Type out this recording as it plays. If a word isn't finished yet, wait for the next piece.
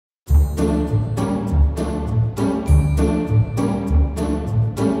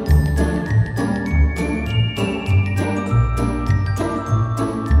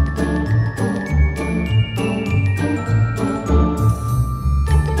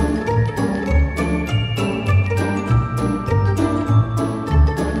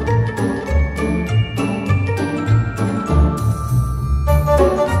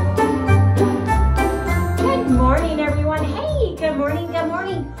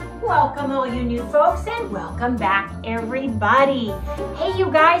welcome all you new folks, and welcome back everybody. Hey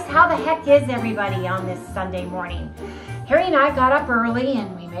you guys, how the heck is everybody on this Sunday morning? Harry and I got up early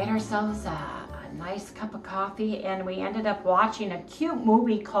and we made ourselves a nice cup of coffee, and we ended up watching a cute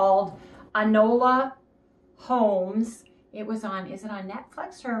movie called Enola Holmes. It was on, is it on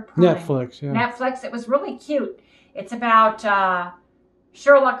Netflix or Prime? Netflix, yeah. Netflix. It was really cute. It's about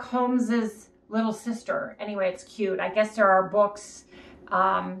Sherlock Holmes's little sister. Anyway, it's cute. I guess there are books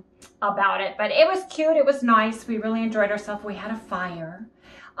about it, but it was cute. It was nice. We really enjoyed ourselves. We had a fire.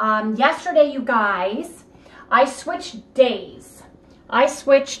 Yesterday, you guys, I switched days. I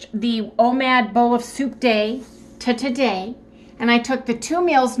switched the OMAD bowl of soup day to today, and I took the 2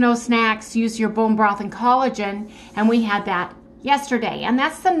 meals, no snacks, use your bone broth and collagen, and we had that yesterday. And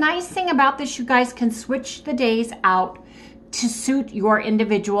that's the nice thing about this. You guys can switch the days out to suit your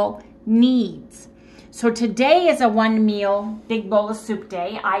individual needs. So today is a 1 meal, big bowl of soup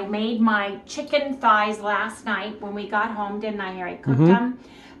day. I made my chicken thighs last night when we got home, didn't I, Harry? Cooked them,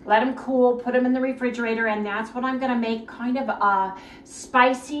 let them cool, put them in the refrigerator, and that's what I'm gonna make, kind of a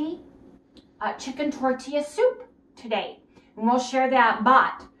spicy chicken tortilla soup today. And we'll share that,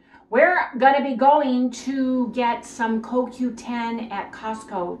 but we're gonna be going to get some CoQ10 at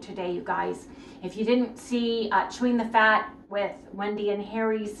Costco today, you guys. If you didn't see Chewing the Fat with Wendy and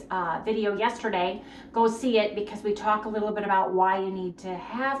Harry's video yesterday, go see it, because we talk a little bit about why you need to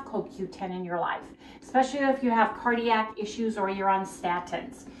have CoQ10 in your life, especially if you have cardiac issues or you're on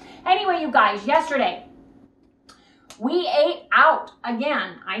statins. Anyway, you guys, yesterday we ate out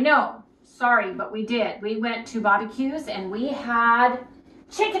again. I know, sorry, but we did. We went to barbecues and we had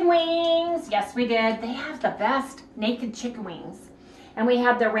chicken wings. Yes, we did. They have the best naked chicken wings. And we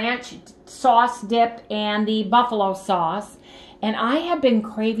had the ranch sauce dip and the buffalo sauce. And I have been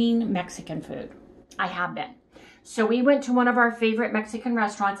craving Mexican food. I have been. So we went to one of our favorite Mexican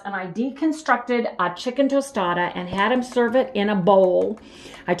restaurants, and I deconstructed a chicken tostada and had him serve it in a bowl.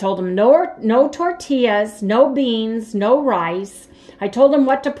 I told him no tortillas, no beans, no rice. I told him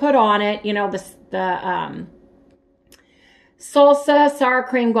what to put on it. You know, the salsa, sour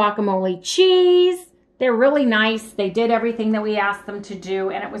cream, guacamole, cheese. They're really nice. They did everything that we asked them to do,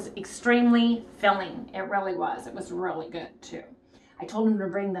 and it was extremely filling. It really was. It was really good, too. I told them to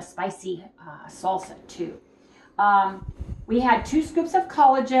bring the spicy salsa, too. We had 2 scoops of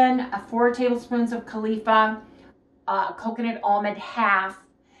collagen, 4 tablespoons of Khalifa, coconut almond half,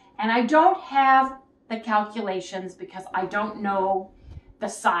 and I don't have the calculations because I don't know the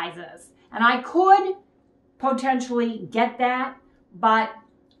sizes. And I could potentially get that, but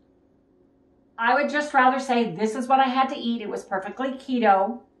I would just rather say this is what I had to eat. It was perfectly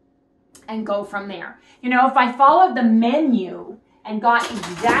keto, and go from there. You know, if I followed the menu and got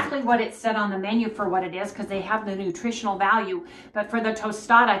exactly what it said on the menu for what it is, because they have the nutritional value, but for the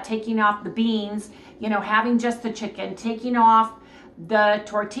tostada, taking off the beans, you know, having just the chicken, taking off the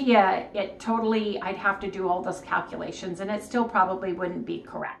tortilla, it totally, I'd have to do all those calculations, and it still probably wouldn't be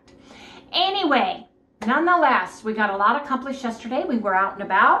correct. Anyway, nonetheless, we got a lot accomplished yesterday. We were out and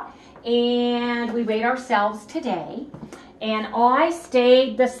about, and we weighed ourselves today, and I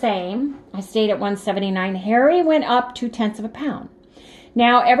stayed the same. I stayed at 179. Harry went up 2/10 of a pound.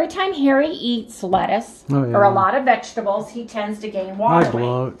 Now, every time Harry eats lettuce or a lot of vegetables, he tends to gain water weight.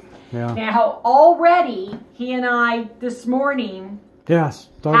 Bloat. Yeah. Now, already, he and I this morning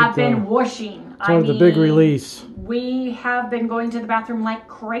have been whooshing. I mean, the big release. We have been going to the bathroom like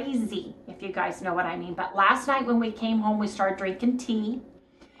crazy, if you guys know what I mean. But last night when we came home, we started drinking tea.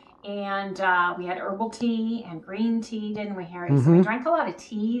 And we had herbal tea and green tea, didn't we, Harry? So we drank a lot of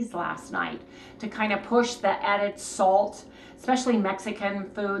teas last night to kind of push the added salt, especially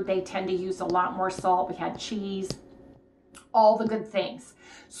Mexican food. They tend to use a lot more salt. We had cheese, all the good things.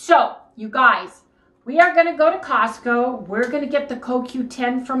 So, you guys, we are going to go to Costco. We're going to get the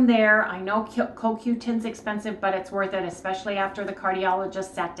CoQ10 from there. I know CoQ10's expensive, but it's worth it, especially after the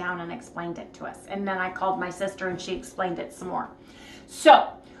cardiologist sat down and explained it to us. And then I called my sister and she explained it some more. So,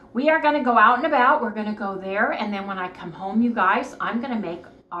 we are going to go out and about. We're going to go there. And then when I come home, you guys, I'm going to make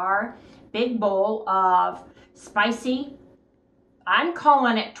our big bowl of spicy, I'm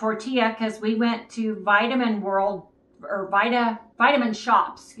calling it tortilla because we went to Vitamin World, or Vitamin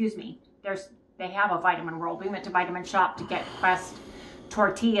Shop, excuse me. They have a Vitamin World. We went to Vitamin Shop to get Quest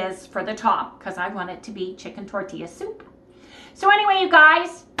tortillas for the top because I want it to be chicken tortilla soup. So anyway, you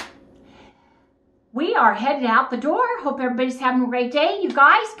guys, we are headed out the door. Hope everybody's having a great day. You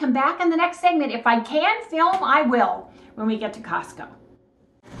guys, come back in the next segment. If I can film, I will when we get to Costco.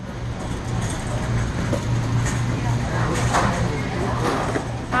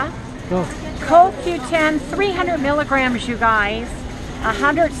 Huh? Go. CoQ10, 300 milligrams, you guys.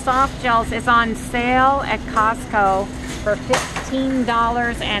 100 soft gels is on sale at Costco for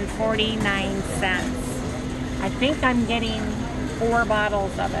 $15.49. I think I'm getting 4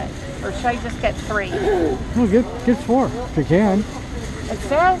 bottles of it. Or should I just get 3? Oh, get 4 if you can. It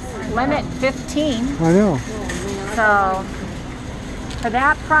says limit 15. I know. So for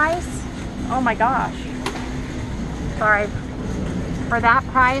that price, oh my gosh. Sorry. For that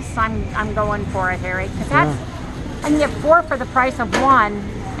price, I'm going for it, Harry. Because that's I can get 4 for the price of 1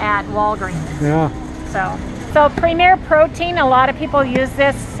 at Walgreens. Yeah. So Premier Protein, a lot of people use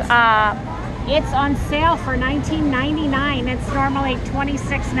this. It's on sale for $19.99. It's normally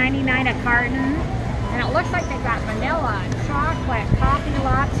 $26.99 a carton. And it looks like they've got vanilla, chocolate, coffee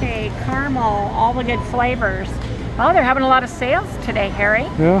latte, caramel, all the good flavors. Oh, they're having a lot of sales today, Harry.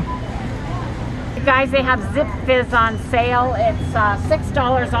 Yeah. Guys, they have Zip Fizz on sale. It's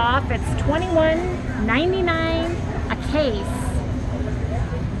 $6 off. It's $21.99 a case.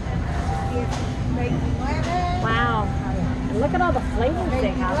 Wow. And look at all the flavors they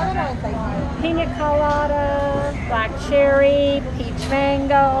have. Pina colada, black cherry, peach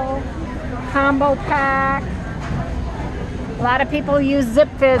mango, combo pack. A lot of people use Zip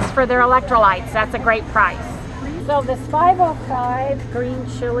Fizz for their electrolytes. That's a great price. So this 505 green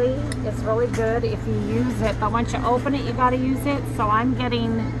chili is really good if you use it, but once you open it, you got to use it. So I'm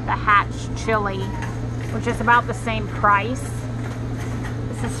getting the Hatch chili, which is about the same price.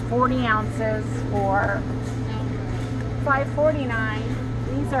 This is 40 ounces for $5.49.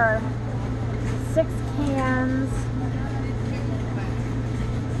 These are 6 cans,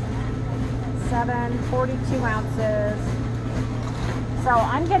 42 ounces. So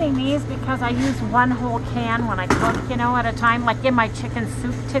I'm getting these because I use 1 whole can when I cook, you know, at a time, like in my chicken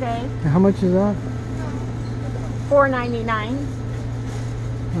soup today. How much is that? $4.99.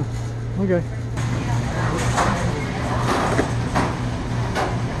 Oh, okay.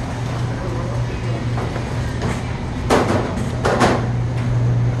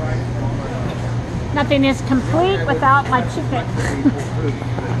 Nothing is complete without my chicken.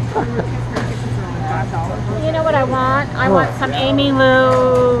 You know what I want? I want some Amy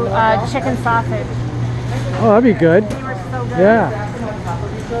Lou chicken sausage. Oh, that'd be good. They were so good. Yeah.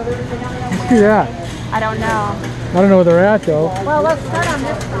 Let's do that. I don't know. I don't know where they're at though. Well, let's start on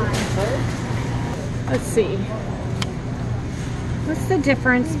this side. Let's see. What's the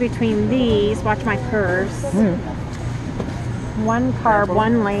difference between these? Watch my purse. Yeah. 1 carb,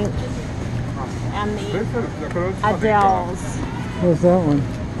 1 link, and the Adele's. What's that one?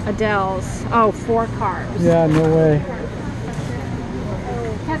 Adele's. Oh, 4 carbs. Yeah, no way.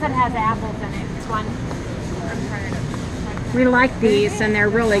 Because it has apples in it. This one. We like these, and they're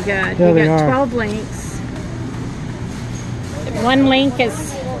really good. Yeah, You they got are. 12 links. 1 link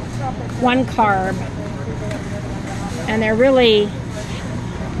is 1 carb, and they're really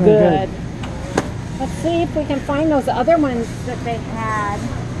good. Let's see if we can find those other ones that they had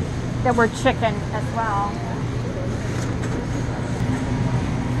that were chicken as well.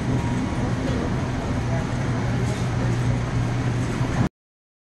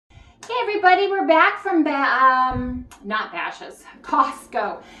 Hey everybody, we're back from not Bash's,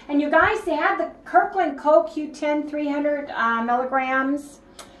 Costco. And you guys, they had the Kirkland CoQ10 300 milligrams,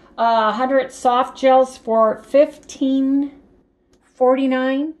 100 soft gels for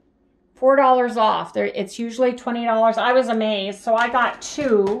 $15.49. $4 off. It's usually $20. I was amazed, so I got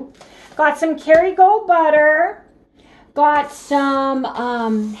 2. Got some Kerrygold butter. Got some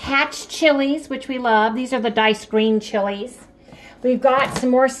Hatch chilies, which we love. These are the diced green chilies. We've got some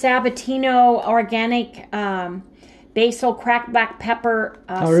more Sabatino organic basil cracked black pepper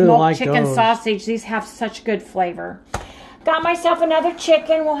smoked chicken sausage. These have such good flavor. Got myself another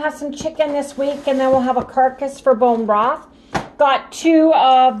chicken. We'll have some chicken this week, and then we'll have a carcass for bone broth. Got 2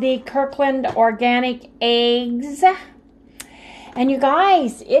 of the Kirkland organic eggs. And you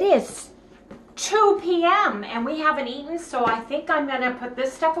guys, it is 2 p.m. and we haven't eaten, so I think I'm going to put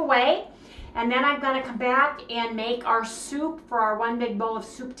this stuff away. And then I'm going to come back and make our soup for our 1 big bowl of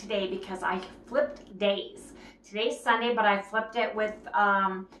soup today because I flipped days. Today's Sunday, but I flipped it with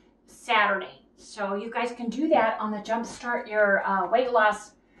Saturday. So you guys can do that on the Jumpstart Your Weight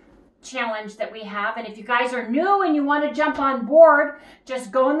Loss challenge that we have. And if you guys are new and you want to jump on board,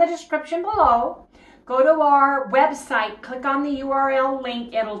 just go in the description below. Go to our website, click on the URL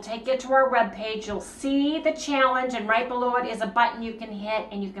link. It'll take you to our webpage. You'll see the challenge, and right below it is a button you can hit,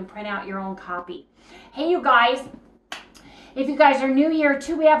 and you can print out your own copy. Hey, you guys, if you guys are new here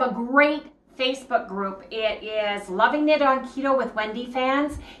too, we have a great Facebook group. It is Loving It on Keto with Wendy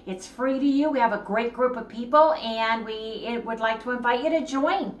fans. It's free to you. We have a great group of people, and we would like to invite you to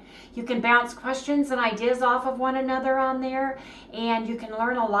join. You can bounce questions and ideas off of one another on there, and you can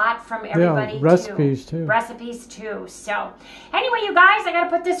learn a lot from everybody. Yeah, recipes too. Recipes too. So anyway, you guys, I got to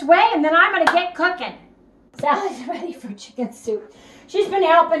put this away, and then I'm going to get cooking. Sally's ready for chicken soup. She's been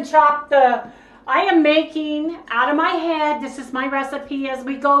helping chop the... I am making, out of my head, this is my recipe as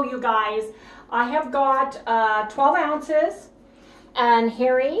we go, you guys. I have got 12 ounces, and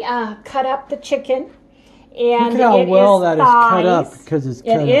Harry cut up the chicken. And look at how well that is cut up, because it's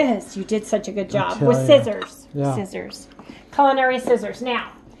cut up. It is. You did such a good job with scissors. Yeah. Scissors. Culinary scissors.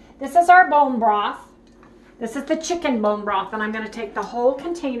 Now, this is our bone broth. This is the chicken bone broth, and I'm going to take the whole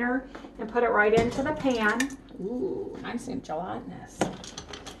container and put it right into the pan. Ooh, nice and gelatinous.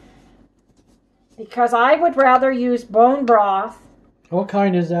 Because I would rather use bone broth. What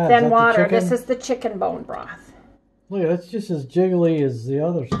kind is that? Than water. This is the chicken bone broth. Look, that's just as jiggly as the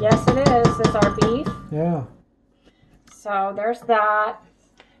other stuff. Yes, it is. It's our beef. Yeah. So there's that.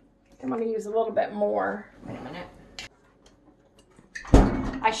 I'm going to use a little bit more. Wait a minute.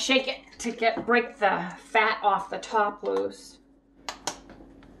 I shake it to break the fat off the top loose.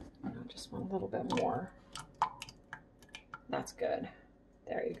 I just want a little bit more. That's good.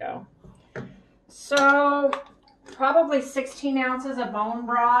 There you go. So probably 16 ounces of bone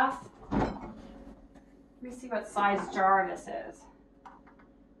broth. Let me see what size jar this is.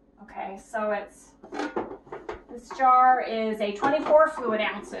 Okay, so this jar is a 24 fluid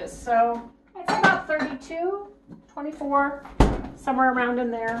ounces. So it's about 32, 24, somewhere around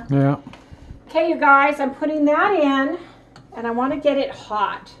in there. Yeah. Okay, you guys, I'm putting that in, and I want to get it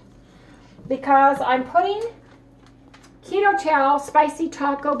hot because I'm putting keto chow spicy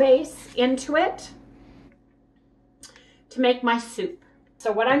taco base into it to make my soup.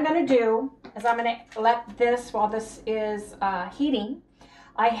 So what I'm going to do is I'm going to let this, while this is heating,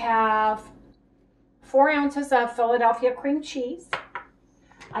 I have 4 ounces of Philadelphia cream cheese.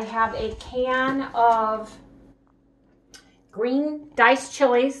 I have a can of green diced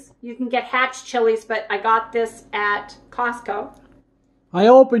chilies. You can get Hatch chilies, but I got this at Costco. I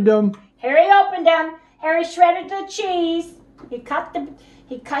opened them. Harry opened them. Harry shredded the cheese.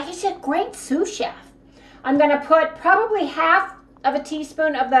 He's a great sous chef. I'm going to put probably half of a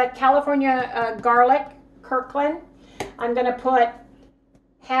teaspoon of the California garlic, Kirkland. I'm going to put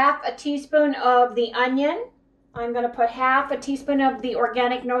half a teaspoon of the onion. I'm going to put half a teaspoon of the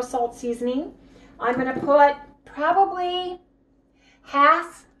organic no salt seasoning. I'm going to put probably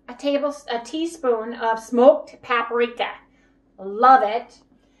half a teaspoon of smoked paprika. Love it.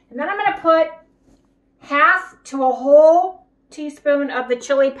 And then I'm going to put half to a whole teaspoon of the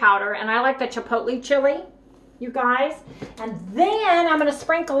chili powder, and I like the chipotle chili, you guys. And then I'm going to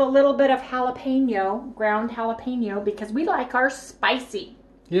sprinkle a little bit of jalapeno, ground jalapeno, because we like ours spicy.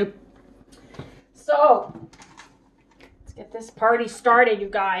 Yep. So let's get this party started, you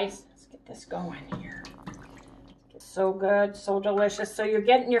guys. Let's get this going here. It's so good, so delicious. So you're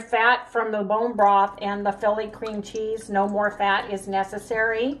getting your fat from the bone broth and the Philly cream cheese. No more fat is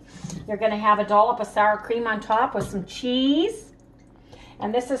necessary. You're going to have a dollop of sour cream on top with some cheese.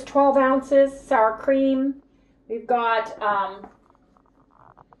 And this is 12 ounces sour cream. We've got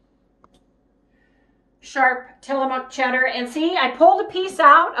sharp Tillamook cheddar. And see, I pulled a piece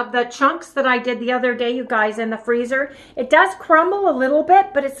out of the chunks that I did the other day, you guys, in the freezer. It does crumble a little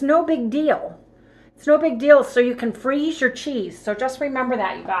bit, but it's no big deal. It's no big deal, so you can freeze your cheese. So just remember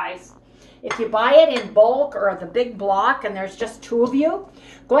that, you guys. If you buy it in bulk or the big block and there's just 2 of you,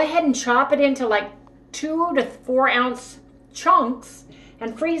 go ahead and chop it into like 2 to 4 ounce chunks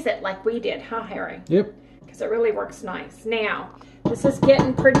and freeze it like we did, huh, Harry? Yep. Because it really works nice. Now, this is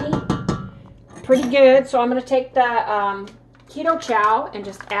getting pretty good, so I'm going to take the keto chow and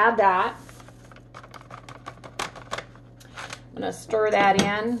just add that. I'm going to stir that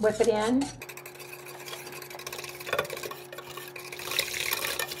in, whip it in.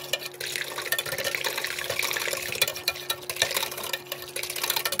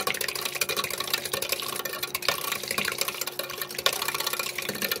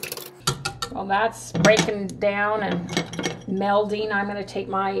 While that's breaking down and melding, I'm going to take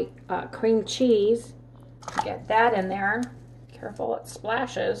my cream cheese, get that in there. Careful, it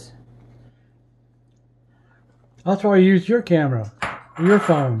splashes. That's why I used your camera, your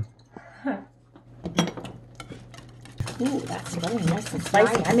phone. Ooh, that's really nice and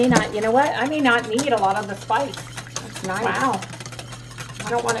spicy. I may not, you know what? I may not need a lot of the spice. That's nice. Wow. I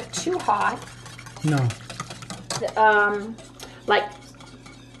don't want it too hot. No. Like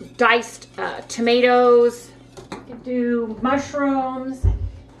diced tomatoes. You can do mushrooms.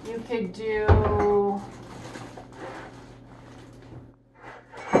 You could do,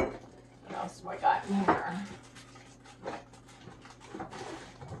 what else do I got in here?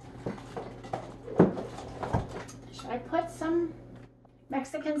 Should I put some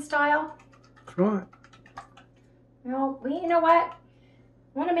Mexican style? Try it. No, you know what? I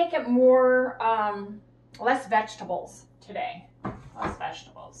want to make it more, less vegetables today. Less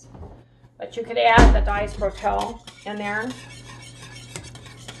vegetables. But you could add the diced rotel in there.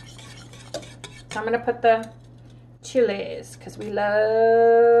 So I'm going to put the chilies because we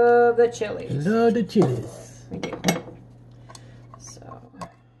love the chilies. Love the chilies. We do. So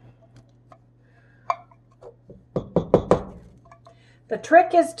the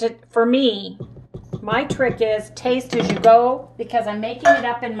trick is to, for me, my trick is taste as you go because I'm making it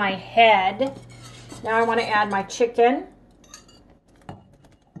up in my head. Now I want to add my chicken.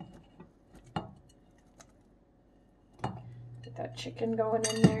 Get that chicken going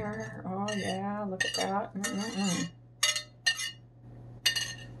in there. Oh yeah, look at that.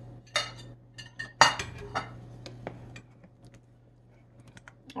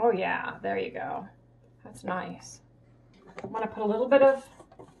 Oh yeah, there you go. That's nice. I want to put a little bit of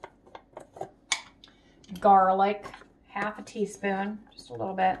garlic, half a teaspoon, just a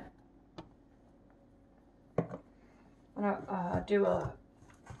little bit. I'm gonna do a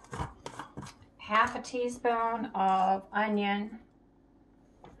half a teaspoon of onion.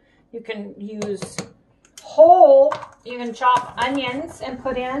 You can use whole, you can chop onions and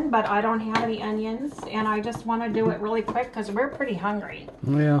put in, but I don't have any onions and I just want to do it really quick because we're pretty hungry.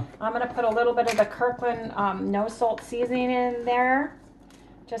 Yeah. I'm going to put a little bit of the Kirkland no salt seasoning in there,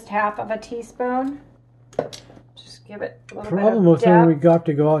 just half of a teaspoon. Just give it a little bit of Problem with when depth. we got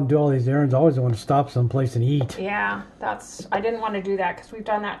to go out and do all these errands, I always want to stop someplace and eat. Yeah, I didn't want to do that because we've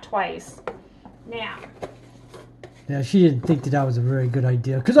done that twice. Now. Yeah, she didn't think that was a very good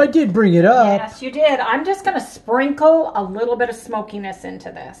idea because I did bring it up. Yes, you did. I'm just going to sprinkle a little bit of smokiness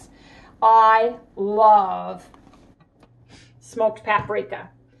into this. I love smoked paprika.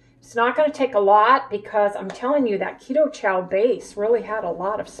 It's not going to take a lot because I'm telling you that keto chow base really had a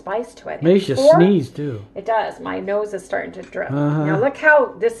lot of spice to it. Makes you sneeze too. It does. My nose is starting to drip. Now look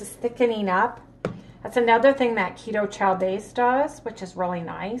how this is thickening up. That's another thing that keto chow base does, which is really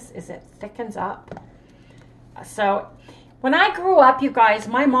nice, is it thickens up. So when I grew up, you guys,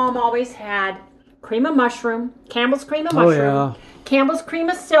 my mom always had cream of mushroom, Campbell's cream of mushroom, yeah. Campbell's cream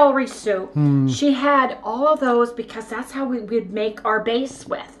of celery soup. She had all of those because that's how we would make our base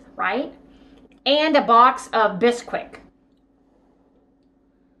with, right? And a box of Bisquick.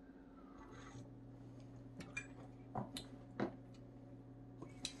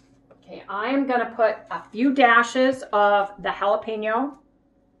 Okay, I am going to put a few dashes of the jalapeno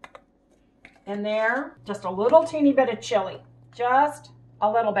in there. Just a little teeny bit of chili. Just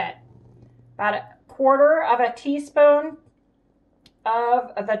a little bit. About a quarter of a teaspoon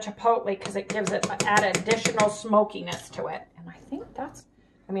of the chipotle because it gives it add additional smokiness to it. And I think that's,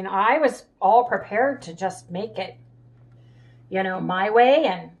 I mean, I was all prepared to just make it, you know, my way.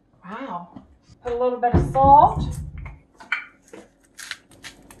 And wow. Put a little bit of salt.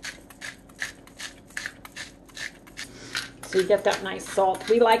 So you get that nice salt.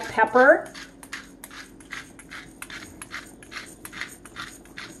 We like pepper.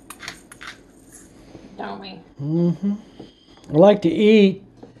 Don't we? Mm-hmm. I like to eat.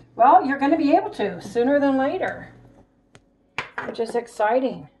 Well, you're going to be able to sooner than later, which is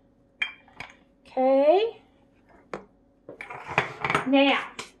exciting. Okay. Now,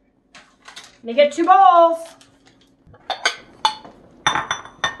 you get 2 bowls.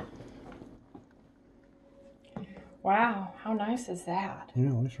 Wow, how nice is that?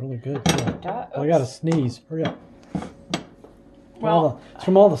 Yeah, it's really good. Duh, I got to sneeze. Hurry up. Well, It's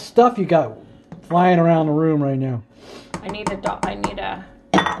from all the stuff you got flying around the room right now. I need a.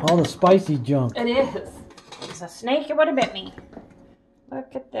 All the spicy junk. It is. If it was a snake, it would have bit me.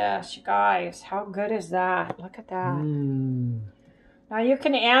 Look at this, you guys. How good is that? Look at that. Now you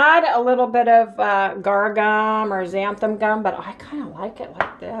can add a little bit of gar gum or xanthan gum, but I kind of like it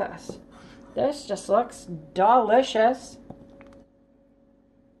like this. This just looks delicious.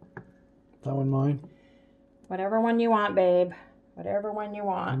 That one mine? Whatever one you want, babe. Whatever one you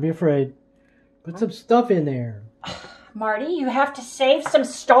want. Don't be afraid. Put some stuff in there. Marty, you have to save some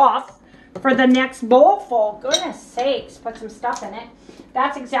stuff for the next bowl full. Goodness sakes, put some stuff in it.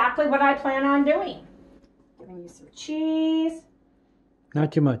 That's exactly what I plan on doing. Giving you some cheese.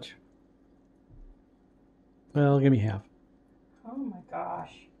 Not too much. Well, give me half. Oh my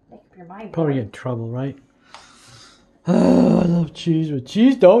gosh. Make up your mind. Probably get in trouble, right? Oh, I love cheese, but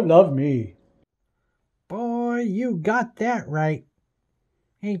cheese don't love me. Boy, you got that right.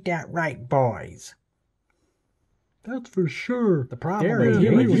 Ain't that right, boys? That's for sure. The problem Darren,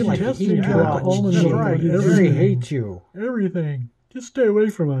 is you like testing eating drugs. drugs. That's right. They Everything. hate you. Everything. Just stay away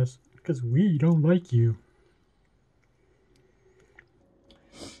from us, because we don't like you.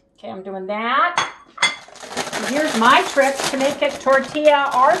 Okay, I'm doing that. And here's my trick to make it tortilla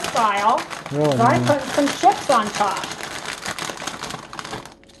our style. Really, So I put some chips on top.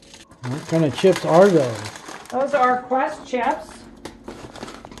 What kind of chips are those? Those are Quest chips.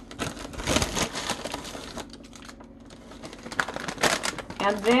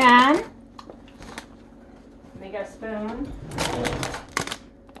 And then, let me get a spoon.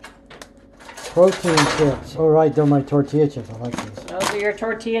 Protein chips. Oh, right, they're my tortilla chips. I like these. Those are your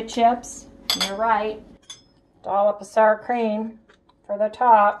tortilla chips. You're right. Dollop of sour cream for the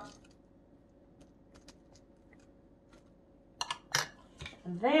top.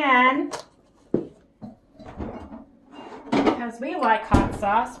 And then, because we like hot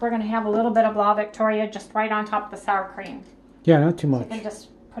sauce, we're going to have a little bit of La Victoria just right on top of the sour cream. Yeah, not too much. You can just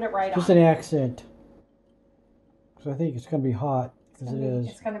put it right Just on. an accent. Because I think it's going to be hot. Because it is.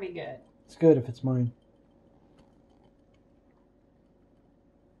 It's going to be good. It's good if it's mine.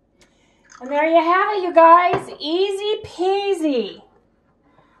 And there you have it, you guys. Easy peasy.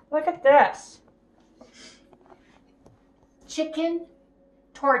 Look at this. Chicken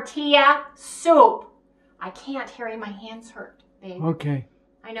tortilla soup. I can't, Harry. My hands hurt, babe. Okay.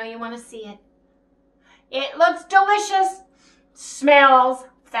 I know you want to see it. It looks delicious. Smells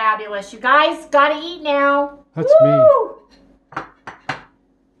fabulous. You guys gotta eat now. That's Woo!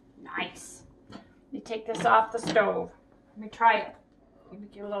 Nice. Let me take this off the stove. Let me try it. Let me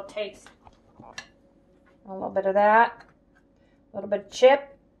give it a little taste. A little bit of that. A little bit of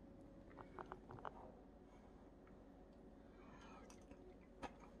chip.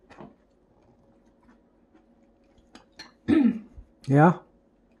 Yeah?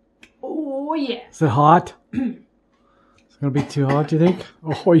 Oh, yeah. Is it hot? It's going to be too hot, you think?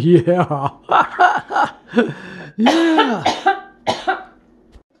 Oh, yeah. Yeah.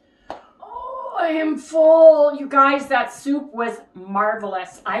 Oh, I am full. You guys, that soup was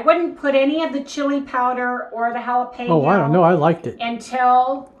marvelous. I wouldn't put any of the chili powder or the jalapeno. Oh, I don't know. I liked it.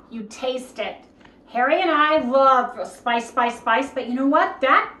 Until you taste it. Harry and I love spice, but you know what?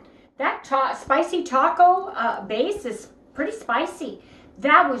 That spicy taco base is pretty spicy.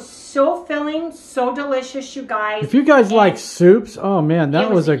 That was so filling, so delicious, you guys. If you guys like soups, oh man,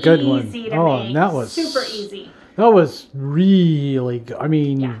 that was a good one. Easy to Oh, make. that was super easy. That was really good. I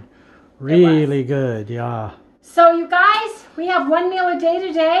mean, Yeah, really good. Yeah. So you guys, we have one meal a day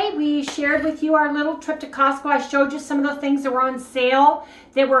today. We shared with you our little trip to Costco. I showed you some of the things that were on sale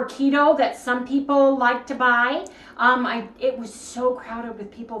that were keto that some people like to buy. It was so crowded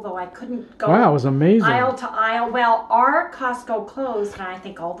with people though. I couldn't go Wow, it was amazing. aisle to aisle. Well, our Costco closed and I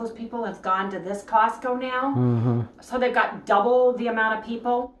think all those people have gone to this Costco now. So they've got double the amount of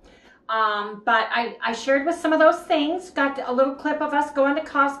people. But I shared with some of those things. Got a little clip of us going to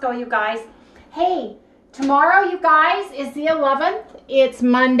Costco, you guys. Hey, tomorrow, you guys, is the 11th. It's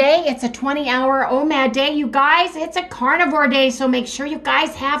Monday. It's a 20-hour OMAD day. You guys, it's a carnivore day, so make sure you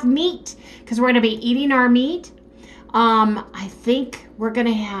guys have meat because we're going to be eating our meat. I think we're going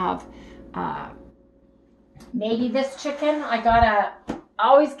to have maybe this chicken. I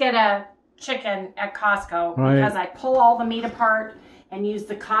always get a chicken at Costco because I pull all the meat apart and use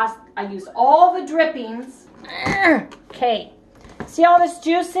I use all the drippings. Okay. See all this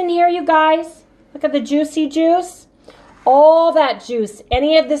juice in here, you guys? Look at the juicy juice. All that juice,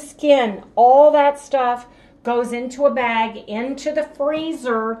 any of the skin, all that stuff goes into a bag, into the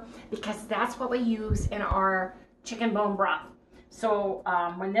freezer, because that's what we use in our chicken bone broth. So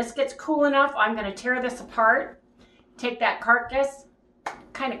when this gets cool enough, I'm going to tear this apart, take that carcass,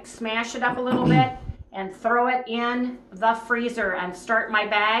 kind of smash it up a little bit, and throw it in the freezer and start my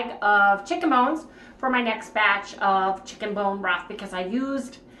bag of chicken bones for my next batch of chicken bone broth, because I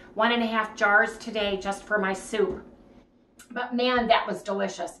used 1.5 jars today just for my soup. But man, that was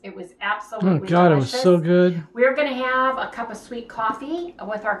delicious. It was absolutely delicious. Oh God, it was so good. We're going to have a cup of sweet coffee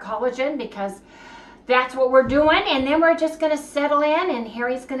with our collagen because that's what we're doing. And then we're just going to settle in and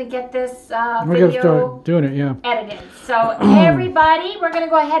Harry's going to get this We're going to start doing it, yeah. edited. So everybody, we're going to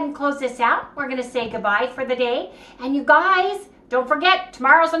go ahead and close this out. We're going to say goodbye for the day. And you guys, don't forget,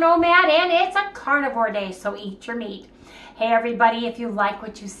 tomorrow's an OMAD and it's a carnivore day, so eat your meat. Hey everybody, if you like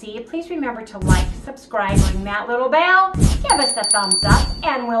what you see, please remember to like, subscribe, ring that little bell, give us a thumbs up,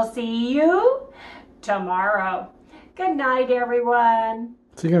 and we'll see you tomorrow. Good night, everyone.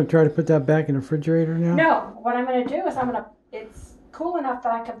 So you're going to try to put that back in the refrigerator now? No, what I'm going to do is it's cool enough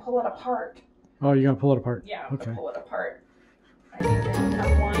that I can pull it apart. Oh, you're going to pull it apart? Yeah, I'm going to pull it apart.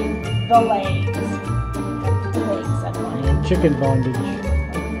 Unwind the legs. The legs unwind. Chicken bondage. I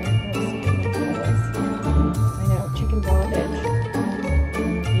know, chicken bondage.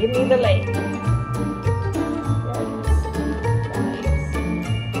 Give me the leg. There it is.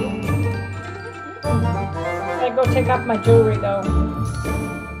 The legs. Gotta go take off my jewelry though.